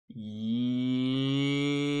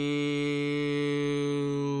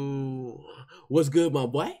What's good, my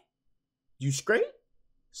boy? You straight?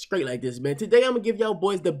 Straight like this, man. Today, I'm gonna give y'all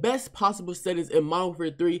boys the best possible settings in Modern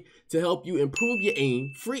Warfare 3 to help you improve your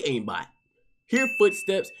aim, free aimbot. Hear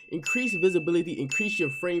footsteps, increase visibility, increase your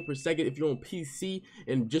frame per second if you're on PC,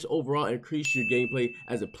 and just overall increase your gameplay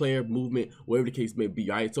as a player, movement, whatever the case may be.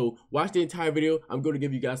 Alright, so watch the entire video. I'm going to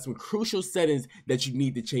give you guys some crucial settings that you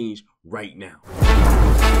need to change right now.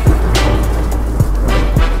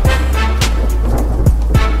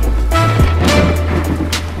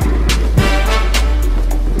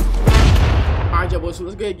 So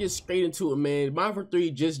let's go ahead and get straight into it, man. Modern Warfare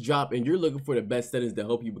 3 just dropped and you're looking for the best settings to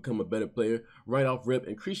help you become a better player right off rip.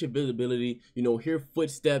 Increase your visibility, hear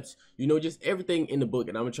footsteps, just everything in the book.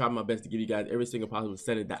 And I'm gonna try my best to give you guys every single possible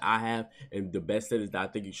setting that I have and the best settings that I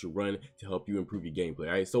think you should run to help you improve your gameplay.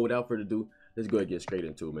 All right, so without further ado, let's go ahead and get straight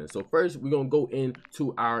into it, man. So first, we're gonna go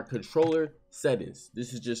into our controller settings.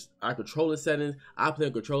 This is just our controller settings. I play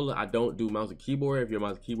a controller. I don't do mouse and keyboard. If you're a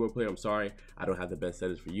mouse and keyboard player, I'm sorry, I don't have the best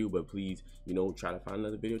settings for you, but please, try to find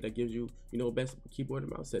another video that gives you, best keyboard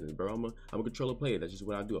and mouse settings, bro. I'm a controller player. That's just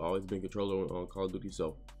what I do. I've always been controller on Call of Duty,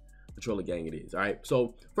 so controller gang it is. All right,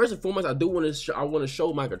 so first and foremost, I want to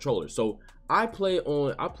show my controller. So I play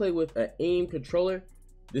with an AIM controller.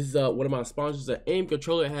 This is one of my sponsors. An AIM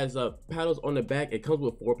controller. It has paddles on the back. It comes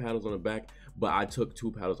with 4 paddles on the back, but I took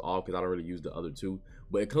 2 paddles off because I don't really use the other 2.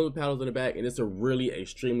 But it comes with paddles on the back, and it's a really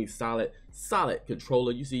extremely solid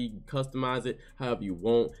controller. You see, you can customize it however you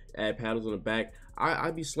want. Add paddles on the back.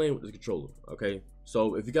 I'd be slaying with this controller. Okay.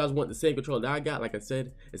 So if you guys want the same controller that I got, like I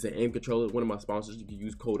said, it's an AIM controller. One of my sponsors. You can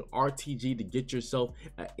use code RTG to get yourself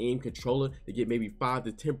an AIM controller to get maybe 5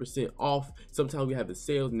 to 10% off. Sometimes we have the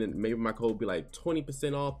sales, and then maybe my code will be like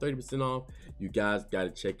 20% off, 30% off. You guys got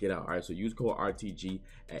to check it out. All right, so use code RTG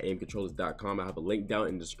at aimcontrollers.com. I have a link down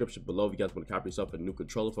in the description below if you guys want to copy yourself a new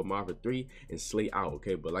controller for Modern Warfare 3 and slay out.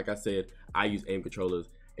 Okay, but like I said, I use AIM controllers.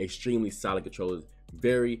 Extremely solid controllers.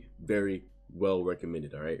 Very, very well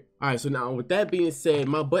recommended. All right, so now with that being said,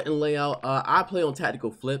 my button layout, I play on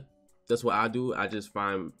tactical flip. That's what I do. I just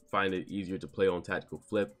find it easier to play on tactical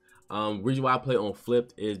flip. Reason why I play on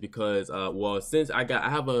flipped is because well, since I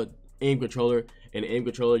have a AIM controller, and the AIM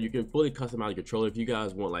controller, you can fully customize the controller. If you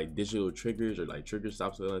guys want like digital triggers or like trigger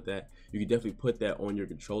stops, something like that, you can definitely put that on your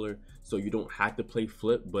controller, so you don't have to play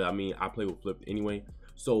flip. But I mean, I play with flipped anyway.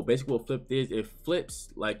 So basically what flipped is, it flips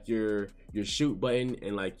like your shoot button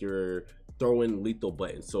and like your throwing lethal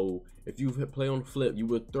button. So if you play on flip, you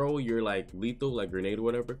would throw your like lethal, like grenade or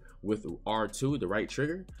whatever, with R2, the right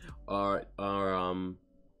trigger, and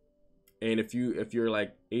if you're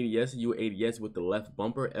like ADS, you ADS with the left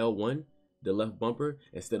bumper, L1, the left bumper,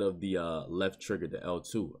 instead of the left trigger, the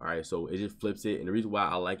L2. All right, so it just flips it. And the reason why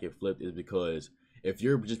I like it flipped is because if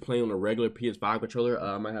you're just playing on a regular PS5 controller,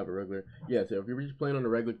 I might have a regular, yeah, so if you're just playing on a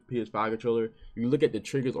regular PS5 controller, you look at the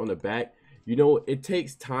triggers on the back, it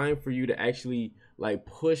takes time for you to actually like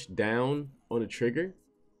push down on the trigger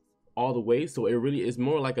all the way. So it really is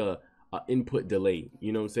more like a input delay,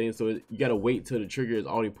 you know what I'm saying? So you gotta wait till the trigger is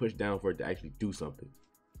already pushed down for it to actually do something.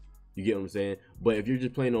 You get what I'm saying? But if you're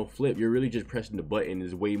just playing on flip, you're really just pressing the button.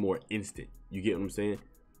 Is way more instant. You get what I'm saying?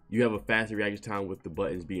 You have a faster reaction time with the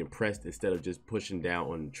buttons being pressed instead of just pushing down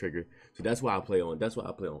on the trigger. So that's why I play on. That's why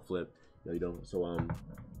I play on flip. So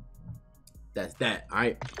that's that. All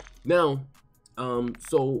right. Now,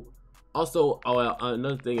 so also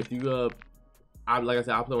another thing, if you like I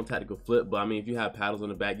said, I play on tactical flip, but I mean, if you have paddles on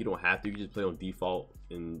the back, you don't have to. You just play on default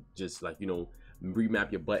and just like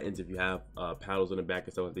remap your buttons. If you have paddles on the back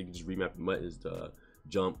and stuff like that, you can just remap your buttons to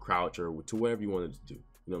jump, crouch, or to whatever you wanted to do. You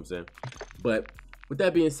know what I'm saying? But with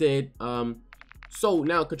that being said, so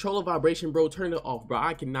now controller vibration, bro, turn it off, bro.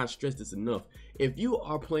 I cannot stress this enough. If you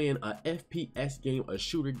are playing a FPS game, a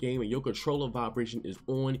shooter game, and your controller vibration is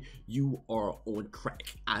on, you are on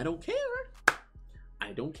crack. I don't care.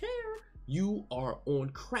 I don't care. You are on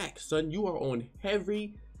crack, son. You are on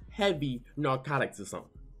heavy narcotics or something.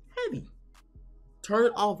 Heavy.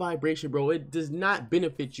 Turn off vibration, bro. It does not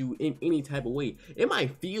benefit you in any type of way. It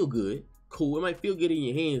might feel good. Cool, it might feel good in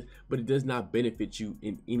your hands, but it does not benefit you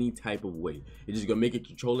in any type of way. It's just gonna make your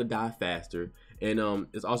controller die faster, and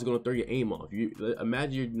it's also gonna throw your aim off. You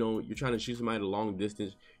imagine, you're trying to shoot somebody at a long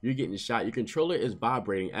distance, you're getting shot, your controller is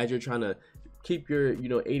vibrating as you're trying to keep your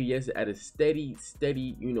ADS at a steady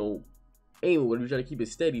aim. Whatever, you're trying to keep it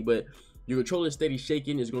steady, but your controller is steady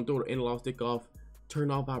shaking. It's gonna throw the analog stick off.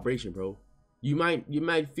 Turn off vibration, bro. You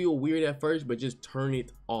might feel weird at first, but just turn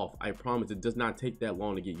it off. I promise, it does not take that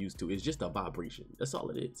long to get used to. It's just a vibration. That's all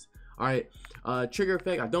it is. All right, trigger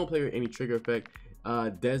effect. I don't play with any trigger effect.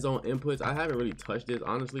 Dead Zone inputs. I haven't really touched this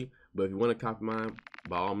honestly, but if you want to copy mine,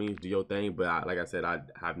 by all means do your thing. But like I said, I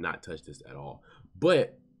have not touched this at all.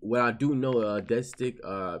 But what I do know,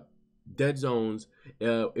 dead zones.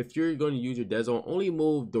 If you're going to use your dead zone, only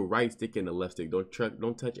move the right stick and the left stick.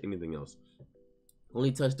 Don't touch anything else.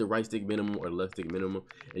 Only touch the right stick minimum or left stick minimum,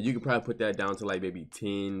 and you can probably put that down to like maybe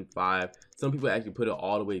 10, 5. Some people actually put it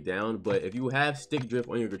all the way down, but if you have stick drift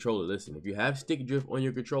on your controller, listen, if you have stick drift on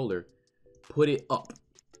your controller, put it up.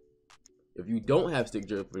 If you don't have stick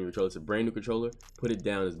drift on your controller, it's a brand new controller, put it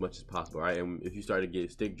down as much as possible, right? And if you start to get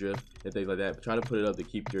stick drift and things like that, try to put it up to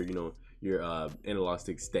keep your, your analog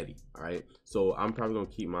stick steady, all right? So I'm probably gonna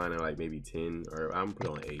keep mine at like maybe 10, or I'm gonna put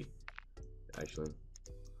it on 8, actually.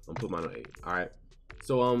 I'm gonna put mine on 8, all right?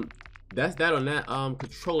 So that's that on that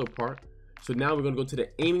controller part. So now we're gonna go to the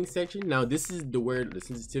aiming section. Now this is where the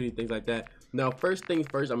sensitivity, things like that. Now first things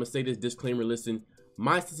first, I'm gonna say this disclaimer. Listen,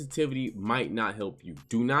 my sensitivity might not help you.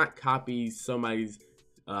 Do not copy somebody's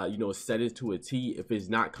settings to a T if it's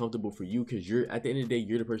not comfortable for you, because you're, at the end of the day,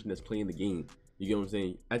 you're the person that's playing the game. You get what I'm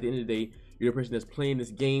saying? At the end of the day, you're the person that's playing this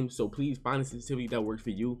game. So please find a sensitivity that works for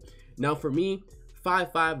you. Now for me,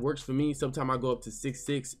 5.5 works for me. Sometimes I go up to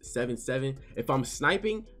 6.6, 7.7. If I'm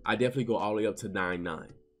sniping, I definitely go all the way up to 9.9.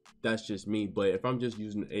 That's just me. But if I'm just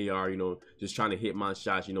using AR, just trying to hit my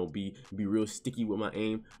shots, be real sticky with my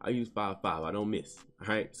aim, I use 5.5. I don't miss.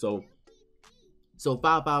 All right. So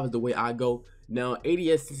 5.5 is the way I go. Now,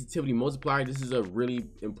 ADS sensitivity multiplier, this is a really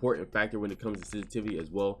important factor when it comes to sensitivity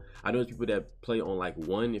as well. I know there's people that play on like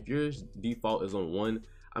 1. If your default is on 1,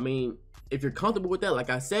 I mean, if you're comfortable with that,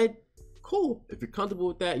 like I said, cool. If you're comfortable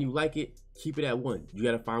with that and you like it, keep it at 1. You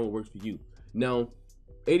got to find what works for you. Now,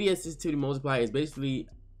 ADS sensitivity multiplier is basically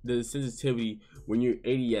the sensitivity when you're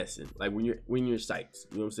ADSing, like when you're in your sights.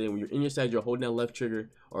 You know what I'm saying? When you're in your sights, you're holding that left trigger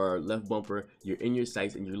or left bumper, you're in your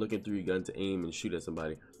sights and you're looking through your gun to aim and shoot at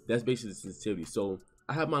somebody. That's basically the sensitivity. So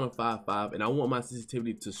I have mine on 5.5 and I want my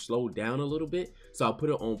sensitivity to slow down a little bit, so I'll put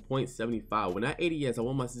it on 0.75. When I ADS, I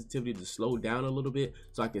want my sensitivity to slow down a little bit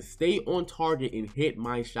so I can stay on target and hit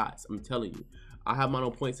my shots. I'm telling you, I have mine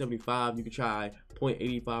on 0.75. You can try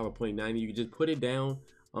 0.85 or 0.90. You can just put it down,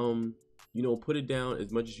 put it down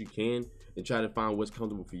as much as you can and try to find what's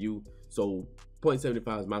comfortable for you. So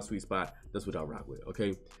 0.75 is my sweet spot. That's what I'll rock with.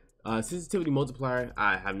 Okay. Sensitivity multiplier,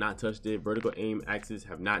 I have not touched it. Vertical aim axis,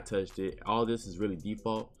 have not touched it. All this is really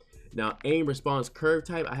default. Now aim response curve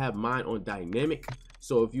type, I have mine on dynamic.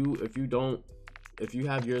 So if you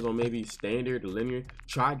have yours on maybe standard or linear,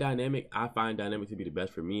 try dynamic. I find dynamic to be the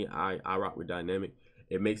best for me. I rock with dynamic.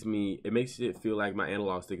 It makes it feel like my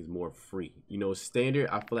analog stick is more free. Standard,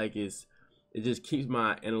 I feel like it just keeps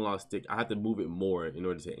my analog stick. I have to move it more in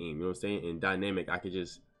order to aim. You know what I'm saying? In dynamic, I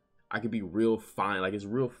could be real fine. Like, it's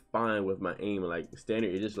real fine with my aim. Like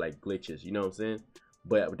standard, it just like glitches. You know what I'm saying?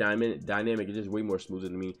 But dynamic is just way more smoother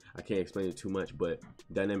than me. I can't explain it too much, but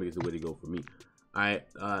dynamic is the way to go for me. All right,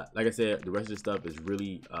 like I said, the rest of the stuff is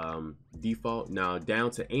really default. Now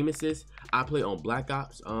down to aim assist, I play on Black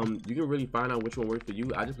Ops. You can really find out which one works for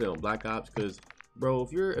you. I just play on Black Ops because, bro,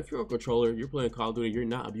 if you're a controller, you're playing Call of Duty, you're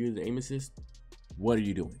not abusing aim assist, what are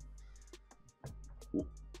you doing?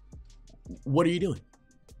 What are you doing?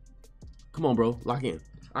 Come on, bro, lock in.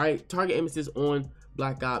 All right, target aim assist on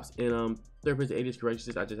Black Ops and third person ADS correction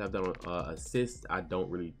assist. I just have that on assist. I don't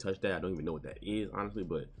really touch that. I don't even know what that is, honestly,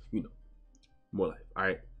 but more life. All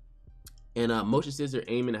right. And motion sensor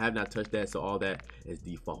aiming, I have not touched that, so all that is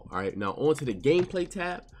default. All right, now on to the gameplay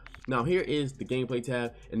tab. Now here is the gameplay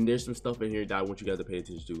tab, and there's some stuff in here that I want you guys to pay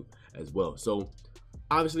attention to as well. So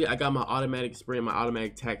obviously I got my automatic sprint, my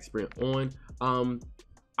automatic tac sprint on.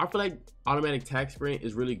 I feel like automatic tac sprint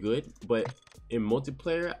is really good, but in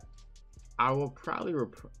multiplayer I will probably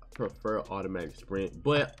prefer automatic sprint,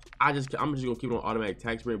 but I'm just gonna keep it on automatic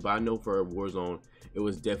tac sprint. But I know for Warzone it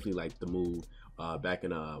was definitely like the move. Back in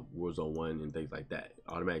Warzone 1 and things like that,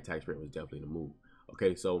 automatic tac sprint was definitely the move.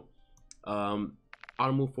 Okay, so auto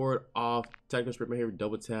move forward, off, tactical sprint here,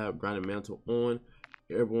 double tap, grounded mantle on,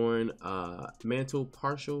 airborne mantle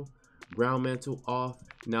partial, ground mantle off.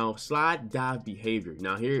 Now slide dive behavior.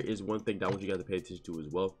 Now here is one thing that I want you guys to pay attention to as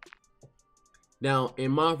well. Now in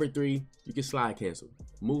Modern Warfare 3, you can slide cancel.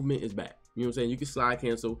 Movement is back. You know what I'm saying? You can slide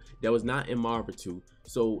cancel. That was not in Modern Warfare 2.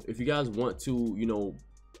 So if you guys want to,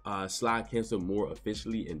 slide cancel more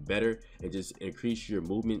efficiently and better, and just increase your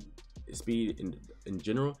movement speed in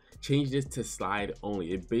general, change this to slide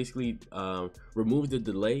only. It basically removes the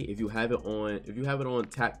delay. If you have it on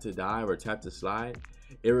tap to dive or tap to slide,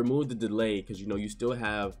 it removes the delay, because you still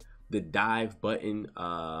have the dive button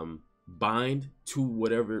bind to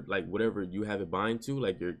whatever you have it bind to,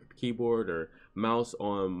 like your keyboard or mouse.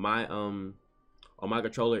 On On my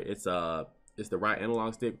controller, it's the right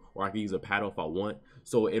analog stick, or I can use a paddle if I want.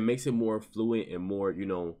 So it makes it more fluent and more, you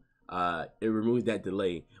know, it removes that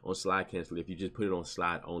delay on slide cancel. If you just put it on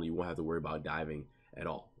slide only, you won't have to worry about diving at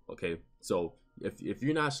all. Okay, so if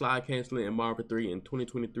you're not slide canceling in Modern Warfare 3 in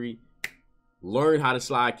 2023, learn how to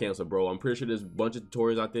slide cancel, bro. I'm pretty sure there's a bunch of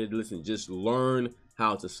tutorials out there. Listen, just learn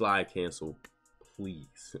how to slide cancel,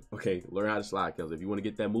 please. Okay, learn how to slide cancel. If you want to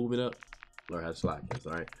get that movement up, learn how to slide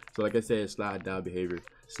cancel. All right, so like I said, slide dive behavior,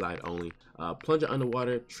 slide only. Plunger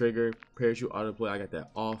underwater, trigger, parachute auto deploy, I got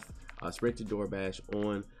that off. Sprint to door bash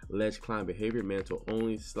on. Ledge climb behavior, mantle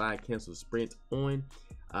only. Slide cancel sprint on.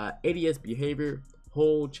 ADS behavior,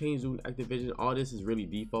 hold, change zone activation. All this is really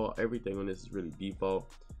default. Everything on this is really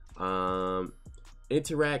default.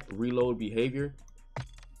 Interact reload behavior.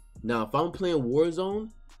 Now if I'm playing Warzone,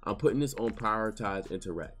 I'm putting this on prioritize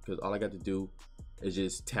interact, because all I got to do is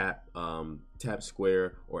just tap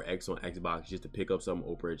square or X on Xbox just to pick up something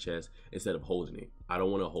over a chest instead of holding it. I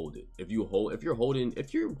don't want to hold it. If you're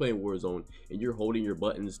playing Warzone and you're holding your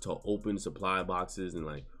buttons to open supply boxes and,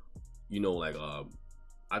 like, you know, like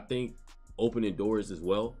I think opening doors as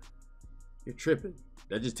well, you're tripping.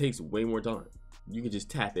 That just takes way more time. You can just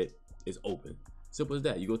tap it, it's open. Simple as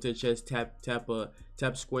that. You go to the chest,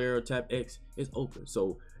 tap square or tap X, it's open.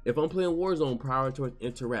 So if I'm playing Warzone, prioritize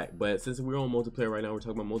interact. But since we're on multiplayer right now, we're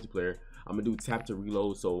talking about multiplayer, I'm gonna do tap to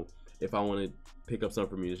reload. So if I want to pick up something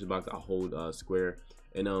from munitions box, I'll hold square.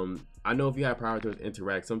 And I know if you have prioritize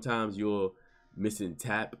interact, sometimes you'll missing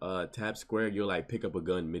tap square, you'll like pick up a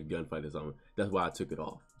gun mid gunfight or something. That's why I took it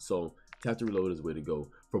off. So tap to reload is the way to go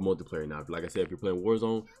for multiplayer now. Like I said, if you're playing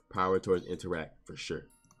Warzone, prioritize interact for sure.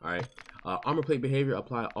 All right, armor plate behavior,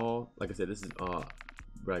 apply all. Like I said, this is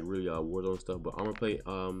like really Warzone stuff, but armor plate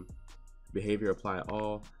behavior, apply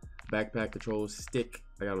all. Backpack controls, stick,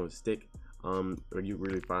 I got on a stick. Where you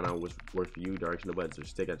really find out what's works for you. Direction of buttons or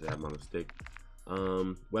stick, I just have them on a stick.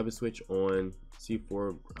 Weapon switch on,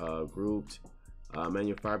 C4 grouped.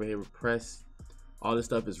 Manual fire behavior, press. All this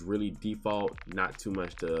stuff is really default, not too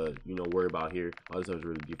much to, you know, worry about here. All this stuff is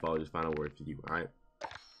really default, just find out what works for you. All right,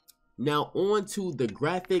 now on to the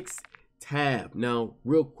graphics tab. Now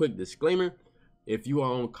real quick disclaimer, if you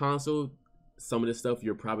are on console, some of this stuff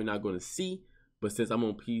you're probably not going to see, but since I'm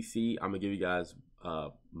on PC, I'm gonna give you guys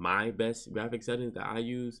my best graphic settings that I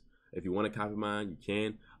use. If you want to copy mine, you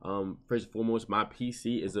can. First and foremost, my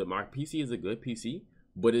PC is a good PC,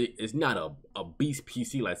 but it's not a beast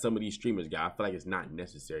PC like some of these streamers got. I feel like it's not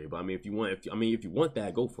necessary, but I mean, if you want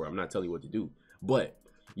that, go for it. I'm not telling you what to do, but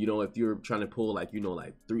you know, if you're trying to pull like, you know,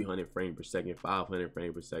 like 300 frames per second, 500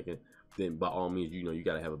 frames per second, then by all means, you know, you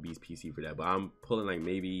gotta have a beast PC for that. But I'm pulling like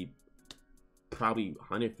maybe probably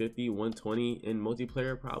 150, 120 in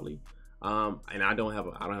multiplayer probably. And I don't have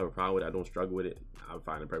a problem with it. I don't struggle with it. I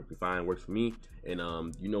find it perfectly fine. It works for me. And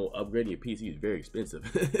you know, upgrading your PC is very expensive,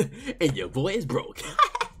 and your boy is broke.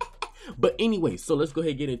 But anyway, so let's go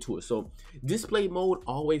ahead and get into it. So display mode,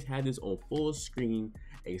 always had this on full screen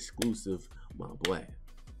exclusive, my boy.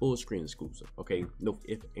 Full screen exclusive. Okay, no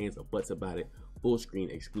ifs, ands, or buts about it. Full screen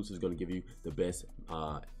exclusive is going to give you the best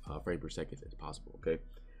frame per second as possible. Okay.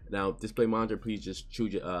 Now display monitor, please just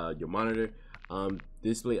choose your monitor.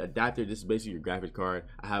 Display adapter, this is basically your graphics card.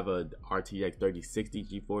 I have a RTX 3060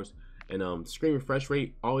 GeForce. And screen refresh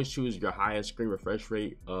rate, always choose your highest screen refresh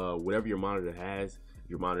rate, whatever your monitor has. If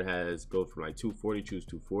your monitor goes from like 240, choose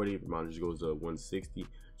 240. If your monitor just goes to 160,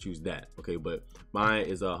 choose that. Okay, but mine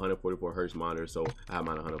is a 144 hertz monitor, so I have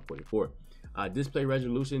mine 144. Display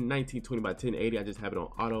resolution 1920 by 1080. I just have it on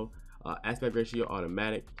auto. Aspect ratio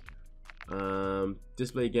automatic.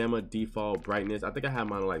 Display gamma default brightness, I think I have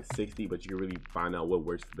mine on like 60, but you can really find out what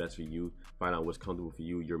works best for you, find out what's comfortable for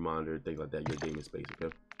you, your monitor, things like that, your gaming space.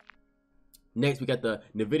 Okay, next we got the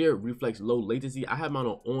NVIDIA Reflex low latency. I have mine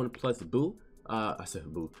on plus boost. I said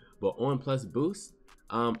boost, but on plus boost.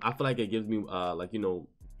 I feel like it gives me like, you know,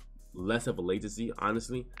 less of a latency,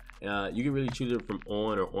 honestly. You can really choose it from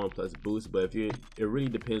on or on plus boost, but it really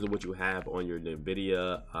depends on what you have on your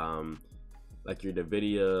NVIDIA like your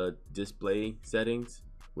NVIDIA display settings.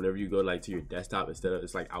 Whenever you go like to your desktop, instead of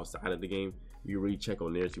it's like outside of the game, you really check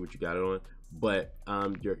on there, see what you got it on. But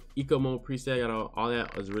your eco mode preset, all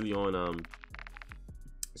that is really on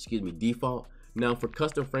default. Now for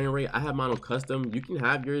custom frame rate, I have mine on custom. You can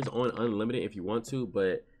have yours on unlimited if you want to,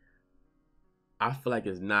 but I feel like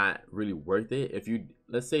it's not really worth it. If you,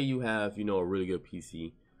 let's say you have, you know, a really good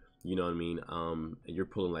PC, you know what I mean, and you're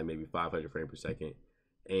pulling like maybe 500 frames per second,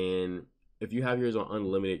 and if you have yours on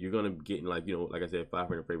unlimited, you're gonna get, like, you know, like I said,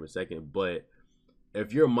 500 frames per second. But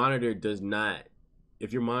if your monitor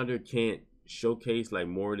can't showcase like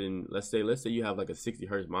more than, let's say you have like a 60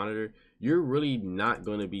 hertz monitor, you're really not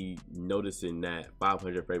going to be noticing that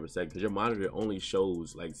 500 frames per second because your monitor only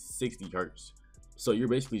shows like 60 hertz. So you're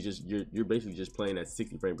basically just playing at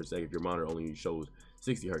 60 frames per second if your monitor only shows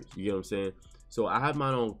 60 hertz. You get what I'm saying? So I have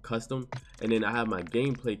mine on custom, and then I have my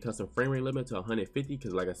gameplay custom frame rate limit to 150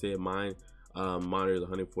 because, like I said, mine monitor is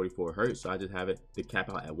 144 hertz, so I just have it to cap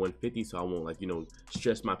out at 150, so I won't, like, you know,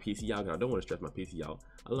 stress my PC out, because I don't want to stress my PC out.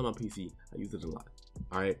 I love my PC, I use it a lot.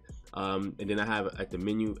 All right, and then I have at the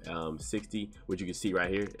menu 60, which you can see right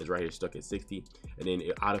here is right here stuck at 60, and then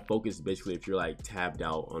out of focus basically if you're like tabbed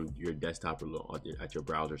out on your desktop or at your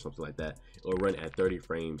browser or something like that, it'll run at 30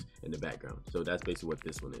 frames in the background. So that's basically what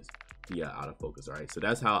this one is, the out of focus. All right, so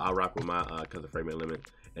that's how I rock with my custom frame rate limit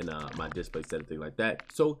and my display setting, things like that.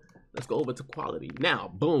 So let's go over to quality now.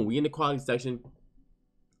 Boom, we in the quality section.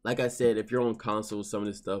 Like I said, if you're on console, some of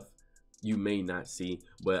this stuff you may not see,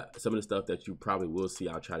 but some of the stuff that you probably will see,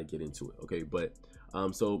 I'll try to get into it. Okay, but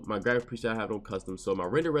so my graphic preset I have on custom. So my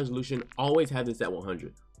render resolution, always have this at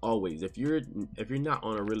 100. Always. If you're not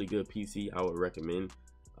on a really good PC, I would recommend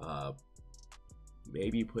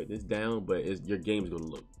maybe put this down, but your game's gonna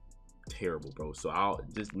look terrible, bro. So I'll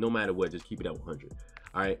just, no matter what, just keep it at 100.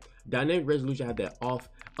 All right, dynamic resolution I have that off.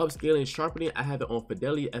 Upscaling, sharpening, I have it on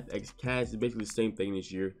Fidelity FX CAS. It's basically the same thing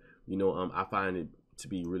this year. You know, I find it to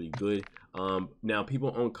be really good. Now people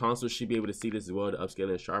on console should be able to see this as well, the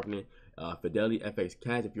upscaling and sharpening. Fidelity FX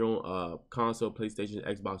CAS, if you're on console, PlayStation,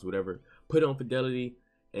 Xbox, whatever, put it on Fidelity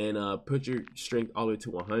and put your strength all the way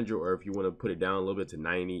to 100, or if you want to put it down a little bit to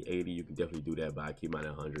 90, 80, you can definitely do that, but I keep mine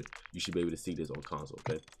at 100. You should be able to see this on console.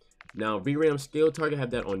 Okay, now VRAM scale target, I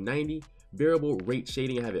have that on 90. Variable rate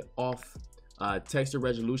shading, I have it off. Texture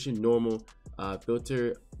resolution, normal.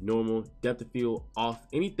 Filter, normal. Depth of field, off.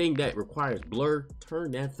 Anything that requires blur,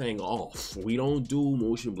 turn that thing off. We don't do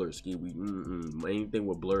motion blur, ski. Anything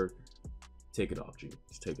with blur, take it off, G.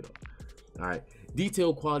 Just take it off. All right.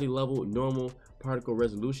 Detail quality level, normal. Particle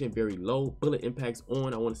resolution, very low. Bullet impacts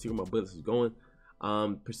on. I want to see where my bullets is going.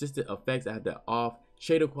 Persistent effects, I have that off.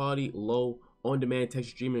 Shader quality, low. On-demand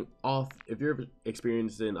texture streaming, off. If you're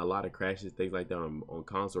experiencing a lot of crashes, things like that on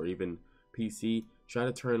console or even PC, try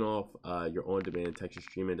to turn off your on-demand texture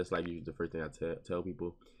streaming. That's like usually the first thing I tell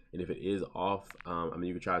people. And if it is off, I mean,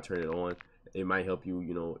 you can try to turn it on. It might help you.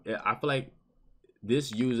 You know, I feel like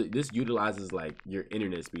this utilizes like your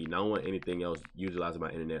internet speed. And I don't want anything else utilizing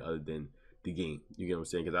my internet other than the game. You get what I'm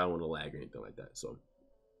saying? Because I don't want to lag or anything like that. So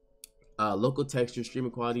local texture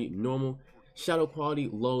streaming quality, normal. Shadow quality,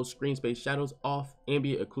 low. Screen space shadows, off.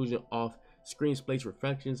 Ambient occlusion, off. Screen space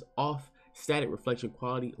reflections, off. Static reflection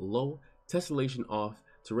quality, low. Tessellation, off.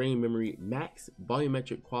 Terrain memory, max.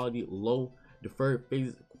 Volumetric quality, low. Deferred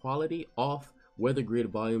phase quality, off. Weather grid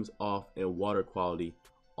volumes, off. And water quality,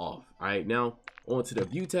 off. All right, now on to the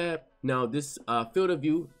view tab. Now this field of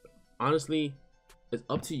view, honestly, it's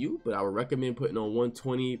up to you, but I would recommend putting on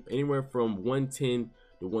 120. Anywhere from 110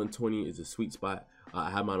 to 120 is a sweet spot. I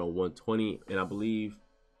have mine on 120, and I believe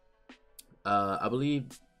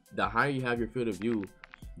the higher you have your field of view,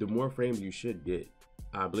 the more frames you should get.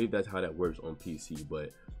 I believe that's how that works on PC,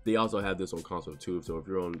 but they also have this on console too. So if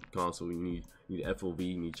you're on console, you need FOV,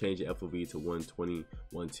 you need to change your FOV to 120,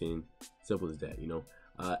 110, simple as that, you know.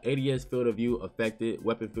 ADS field of view affected,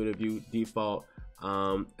 weapon field of view default.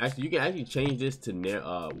 Actually, you can actually change this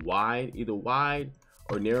to wide, either wide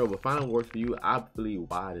or narrow, but find what works for you. I believe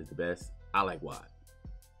wide is the best. I like wide.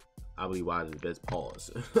 I believe wide is the best.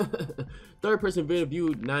 Pause. Third person field of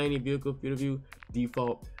view, 90. Vehicle field of view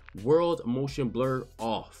default. World motion blur,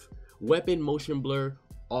 off. Weapon motion blur,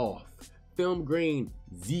 off. Film grain,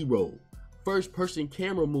 0. First person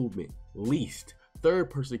camera movement, least. Third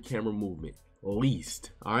person camera movement,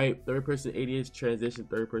 least. All right, third person ADS transition,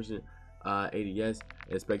 third person ADS,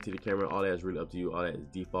 aspect to the camera, all that is really up to you. All that is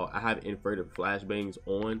default. I have inverted flashbangs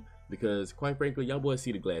on because, quite frankly, y'all boys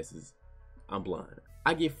see the glasses. I'm blind.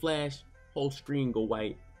 I get flash, whole screen go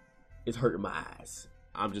white. It's hurting my eyes.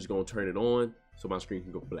 I'm just gonna turn it on so my screen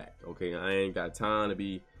can go black. Okay, I ain't got time to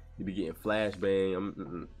be getting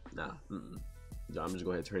flashbang. I'm just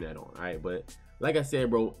going to turn that on. All right, but like I said,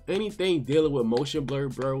 bro, anything dealing with motion blur,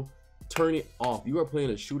 bro, turn it off. You are playing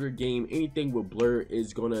a shooter game. Anything with blur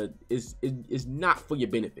is not for your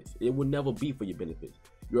benefits. It will never be for your benefits.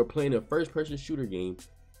 You are playing a first-person shooter game.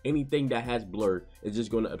 Anything that has blur is just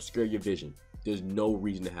going to obscure your vision. There's no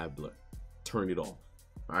reason to have blur. Turn it off.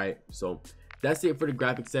 All right, so that's it for the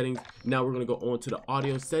graphic settings. Now we're going to go on to the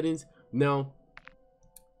audio settings. Now,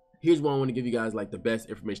 here's what I want to give you guys, like, the best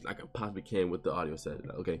information I can possibly can with the audio settings.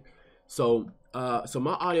 Okay, so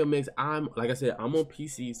my audio mix, like I said, I'm on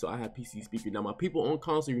PC, so I have PC speaker. Now my people on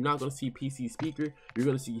console, you're not going to see PC speaker. You're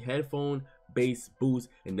going to see headphone, bass boost,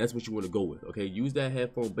 and that's what you want to go with. Okay, use that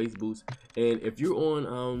headphone bass boost. And if you're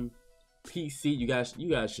on PC, you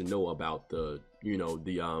guys should know about the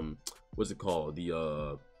what's it called,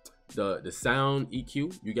 the sound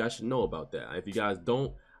EQ. You guys should know about that. If you guys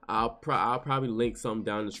don't, I'll probably link some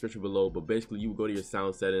down in the description below. But basically, you go to your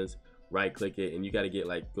sound settings, right click it, and you got to get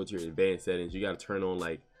go to your advanced settings. You got to turn on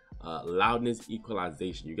loudness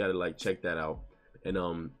equalization. You got to check that out. And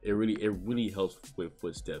it really helps with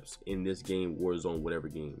footsteps in this game, Warzone, whatever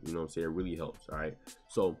game, you know what I'm saying. It really helps. All right,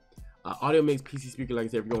 so audio mix, PC speaker, like I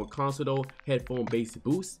said, if you're on console though, headphone bass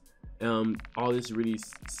boost. All this really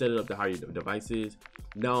set it up to how your device is.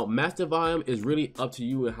 Now master volume is really up to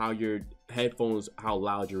you and how your headphones, how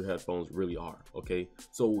loud your headphones really are. Okay,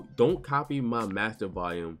 so don't copy my master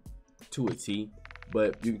volume to a T,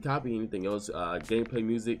 but you can copy anything else. Gameplay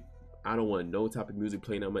music, I don't want no type of music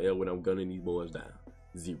playing on my ear when I'm gunning these boys down.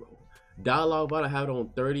 0. Dialogue volume, I have it on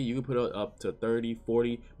 30. You can put it up to 30,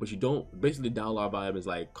 40, but you don't. Basically, dialogue volume is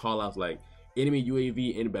call outs like enemy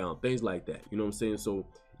UAV inbound, things like that. You know what I'm saying? So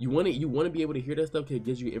you want to be able to hear that stuff because it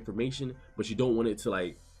gives you information, but you don't want it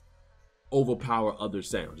to overpower other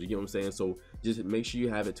sounds. You get what I'm saying? So just make sure you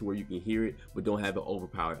have it to where you can hear it, but don't have it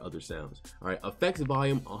overpower other sounds. All right, effects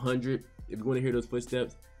volume 100. If you want to hear those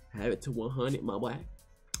footsteps, have it to 100, my boy.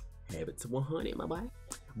 Have it to 100, my boy.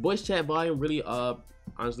 Voice chat volume, really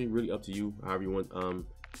honestly really up to you, however you want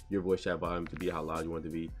your voice chat volume to be, how loud you want it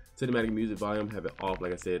to be. Cinematic music volume, have it off.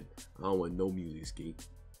 Like I said, I don't want no music, ski,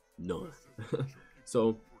 none.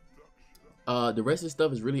 So the rest of the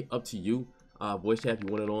stuff is really up to you. Voice chat, if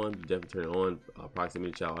you want it on, you definitely turn it on.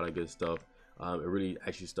 Proximity chat, all that good stuff. It really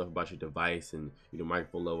asks you stuff about your device and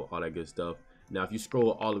microphone level, all that good stuff. Now if you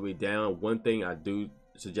scroll all the way down, one thing I do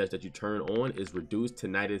suggest that you turn on is reduce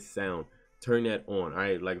tinnitus sound. Turn that on. All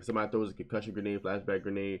right, like if somebody throws a concussion grenade, flashback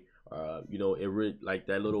grenade, it really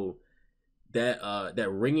that little that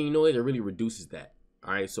ringing noise, it really reduces that.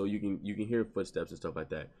 All right, so you can hear footsteps and stuff like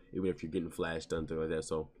that, even if you're getting flashed done, things like that.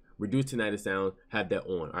 So reduce tinnitus sound, have that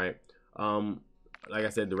on. All right, like I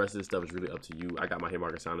said, the rest of the stuff is really up to you. I got my hair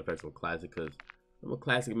marker sound effects on classic because I'm a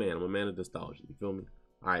classic man. I'm a man of nostalgia. You feel me?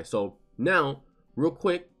 All right, so now real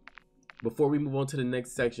quick, before we move on to the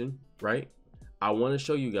next section, right, I want to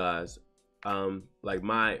show you guys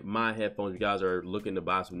my headphones. You guys are looking to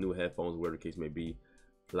buy some new headphones, whatever the case may be,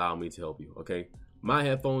 allow me to help you. Okay, my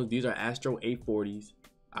headphones, these are Astro A40s.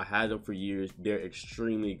 I had them for years. They're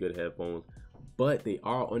extremely good headphones, but they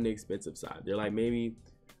are on the expensive side. They're maybe,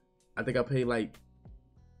 I think I paid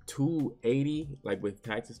 $280, with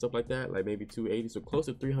tax and stuff like that, maybe $280, so close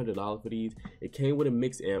to $300 for these. It came with a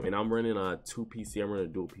mix amp, and I'm running a 2 PC. I'm running a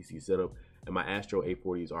dual PC setup, and my Astro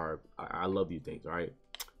A40s are, I love these things. All right,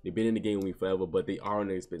 they've been in the game with me forever, but they are on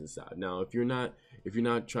the expensive side. Now if you're not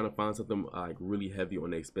trying to find something really heavy on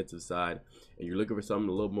the expensive side, and you're looking for something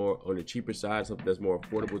a little more on the cheaper side, something that's more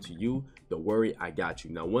affordable to you, don't worry, I got you.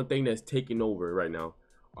 Now one thing that's taking over right now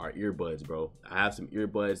are earbuds, bro. I have some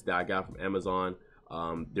earbuds that I got from Amazon.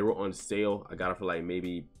 They were on sale. I got it for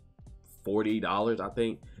maybe $40, I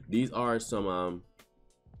think. These are some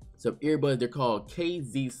earbuds. They're called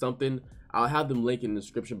KZ something. I'll have them linked in the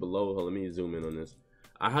description below. Hold on, let me zoom in on this.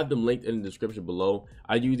 I have them linked in the description below.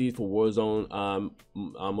 I use these for Warzone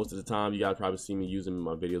most of the time. You guys probably see me use them in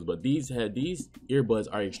my videos, but these earbuds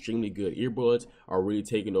are extremely good. Earbuds are really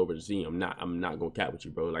taking over the scene. I'm not gonna cap with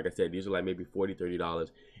you, bro. Like I said, these are maybe $40,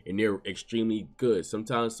 $30, and they're extremely good.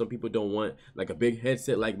 Sometimes some people don't want a big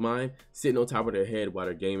headset like mine sitting on top of their head while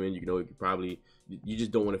they're gaming. You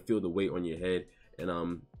just don't want to feel the weight on your head,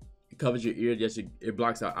 and it covers your ear. Just it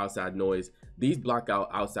blocks out outside noise. These block out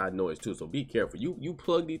outside noise too, so be careful. You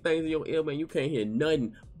plug these things in your ear, man, you can't hear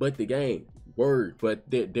nothing but the game. Word.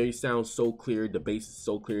 But they sound so clear. The bass is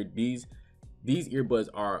so clear. These earbuds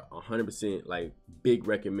are 100% big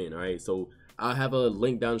recommend. All right, so I'll have a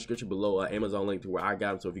link down in the description below, Amazon link to where I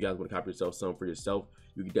got them. So if you guys want to copy yourself some for yourself,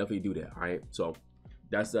 you can definitely do that. All right, so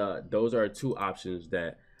that's those are 2 options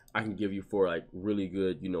that I can give you for really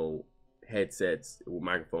good, headsets with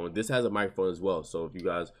microphone. This has a microphone as well, so if you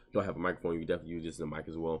guys don't have a microphone, you can definitely use this in a mic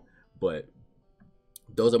as well. But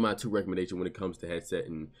those are my 2 recommendations when it comes to headset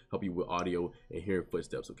and help you with audio and hearing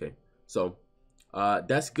footsteps. Okay, so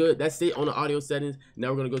that's good. That's it on the audio settings.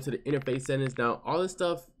 Now we're gonna go to the interface settings. Now all this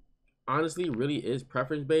stuff honestly really is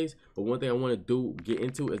preference based, but one thing I want to get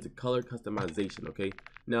into is the color customization. Okay,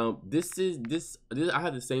 now this I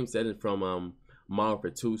have the same settings from Modern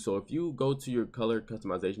Warfare 2. So if you go to your color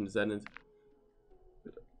customization settings,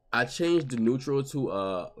 I changed the neutral to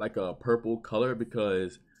a purple color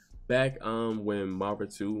because back when Modern Warfare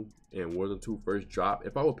 2 and Warzone 2 first dropped,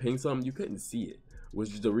 if I would ping something, you couldn't see it.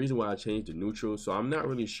 which is the reason why I changed the neutral. So I'm not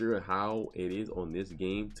really sure how it is on this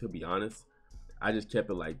game, to be honest. I just kept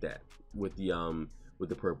it like that with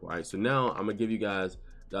the purple. All right, so now I'm gonna give you guys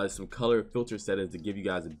some color filter settings to give you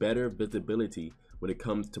guys better visibility when it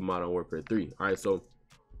comes to Modern Warfare 3. All right, so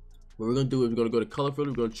what we're gonna do is we're gonna go to color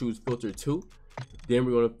filter. We're gonna choose filter 2. Then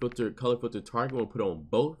we're gonna filter color filter target. We're gonna put it on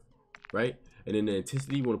both, right? And then the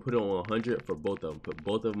intensity, we're gonna put it on 100 for both of them. Put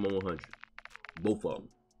both of them on 100, both of them.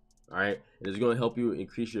 All right, and it's going to help you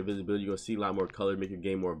increase your visibility. You're going to see a lot more color, make your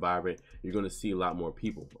game more vibrant. You're going to see a lot more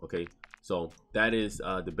people. Okay, so that is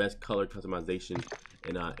the best color customization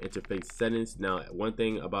and interface settings. Now, one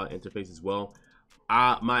thing about interface as well,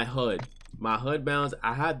 my HUD bounds,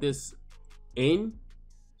 I have this in,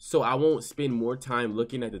 so I won't spend more time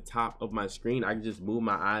looking at the top of my screen. I can just move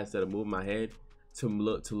my eyes instead of moving my head to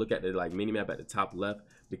look at the like mini map at the top left,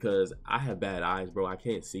 because I have bad eyes, bro. I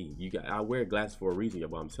can't see. I wear glasses for a reason,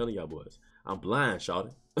 but I'm telling y'all boys, I'm blind,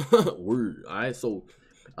 shawty. Word. All right, so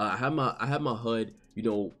I have my HUD, you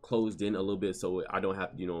know, closed in a little bit, so I don't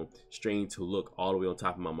have to, you know, strain to look all the way on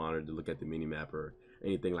top of my monitor to look at the mini map or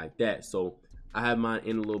anything like that. So I have mine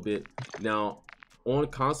in a little bit. Now on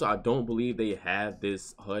console, I don't believe they have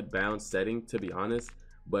this HUD bound setting, to be honest,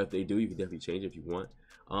 but if they do, you can definitely change it if you want.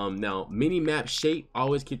 Now mini map shape,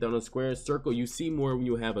 always keep that on a square. Circle, you see more when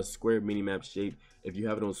you have a square mini map shape. If you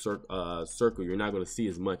have it on circle, you're not going to see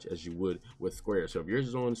as much as you would with square. So if yours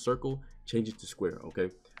is on circle, change it to square.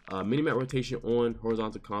 Okay. Mini map rotation on,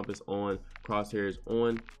 horizontal compass on, crosshairs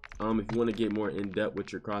on. If you want to get more in depth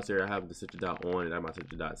with your crosshair, I have the center dot on, and I have my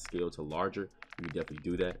center dot scale to larger. You can definitely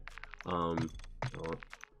do that.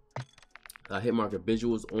 Hit marker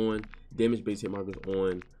visuals on, damage based hit markers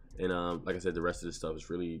on. And like I said, the rest of this stuff is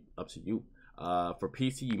really up to you. For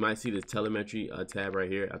PC, you might see this telemetry tab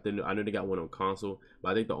right here. I know they got one on console, but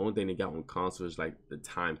I think the only thing they got on console is like the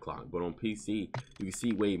time clock. But on PC, you can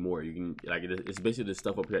see way more. You can like it's basically the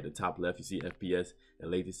stuff up here at the top left. You see FPS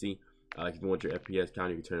and latency. Like if you want your FPS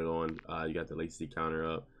counter, you can turn it on. You got the latency counter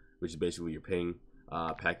up, which is basically your ping.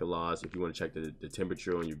 Packet loss. If you want to check the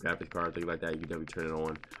temperature on your graphics card, things like that, you can definitely turn it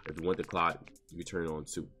on. If you want the clock, you can turn it on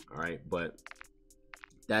too. All right, but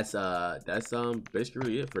that's basically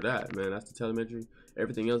really it for that, man. That's the telemetry.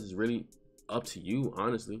 Everything else is really up to you,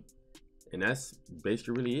 honestly. And that's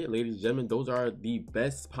basically really it, ladies and gentlemen. Those are the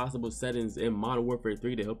best possible settings in Modern Warfare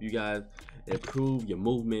 3 to help you guys improve your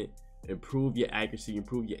movement, improve your accuracy,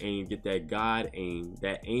 improve your aim, get that God aim,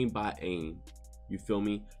 that aim by aim. You feel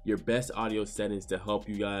me? Your best audio settings to help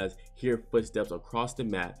you guys hear footsteps across the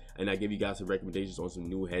map. And I give you guys some recommendations on some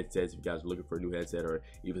new headsets if you guys are looking for a new headset, or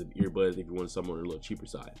even earbuds if you want someone on a little cheaper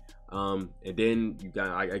side. And then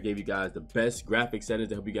I gave you guys the best graphic settings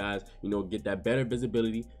to help you guys, you know, get that better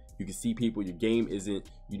visibility. You can see people. Your game isn't,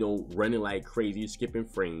 you know, running like crazy. You're skipping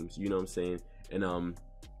frames. You know what I'm saying? And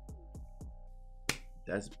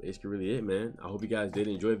that's basically really it, man. I hope you guys did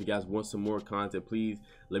enjoy. If you guys want some more content, please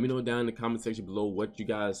let me know down in the comment section below what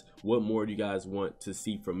more do you guys want to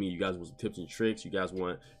see from me. You guys want some tips and tricks? You guys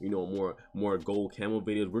want, you know, more gold camo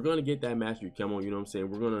videos? We're gonna get that mastery camo, you know what I'm saying?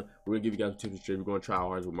 We're gonna give you guys some tips and tricks. We're gonna try our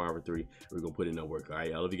hardest with Modern Warfare 3. We're gonna put in that work. All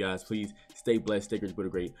right, I love you guys. Please stay blessed, stay great, but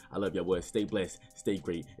great. I love y'all boys. Stay blessed, stay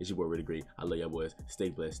great. It's your boy Really Great. I love y'all boys. Stay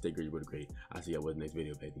blessed, stay great, but great. I'll see y'all boys next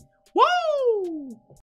video, baby. Woo!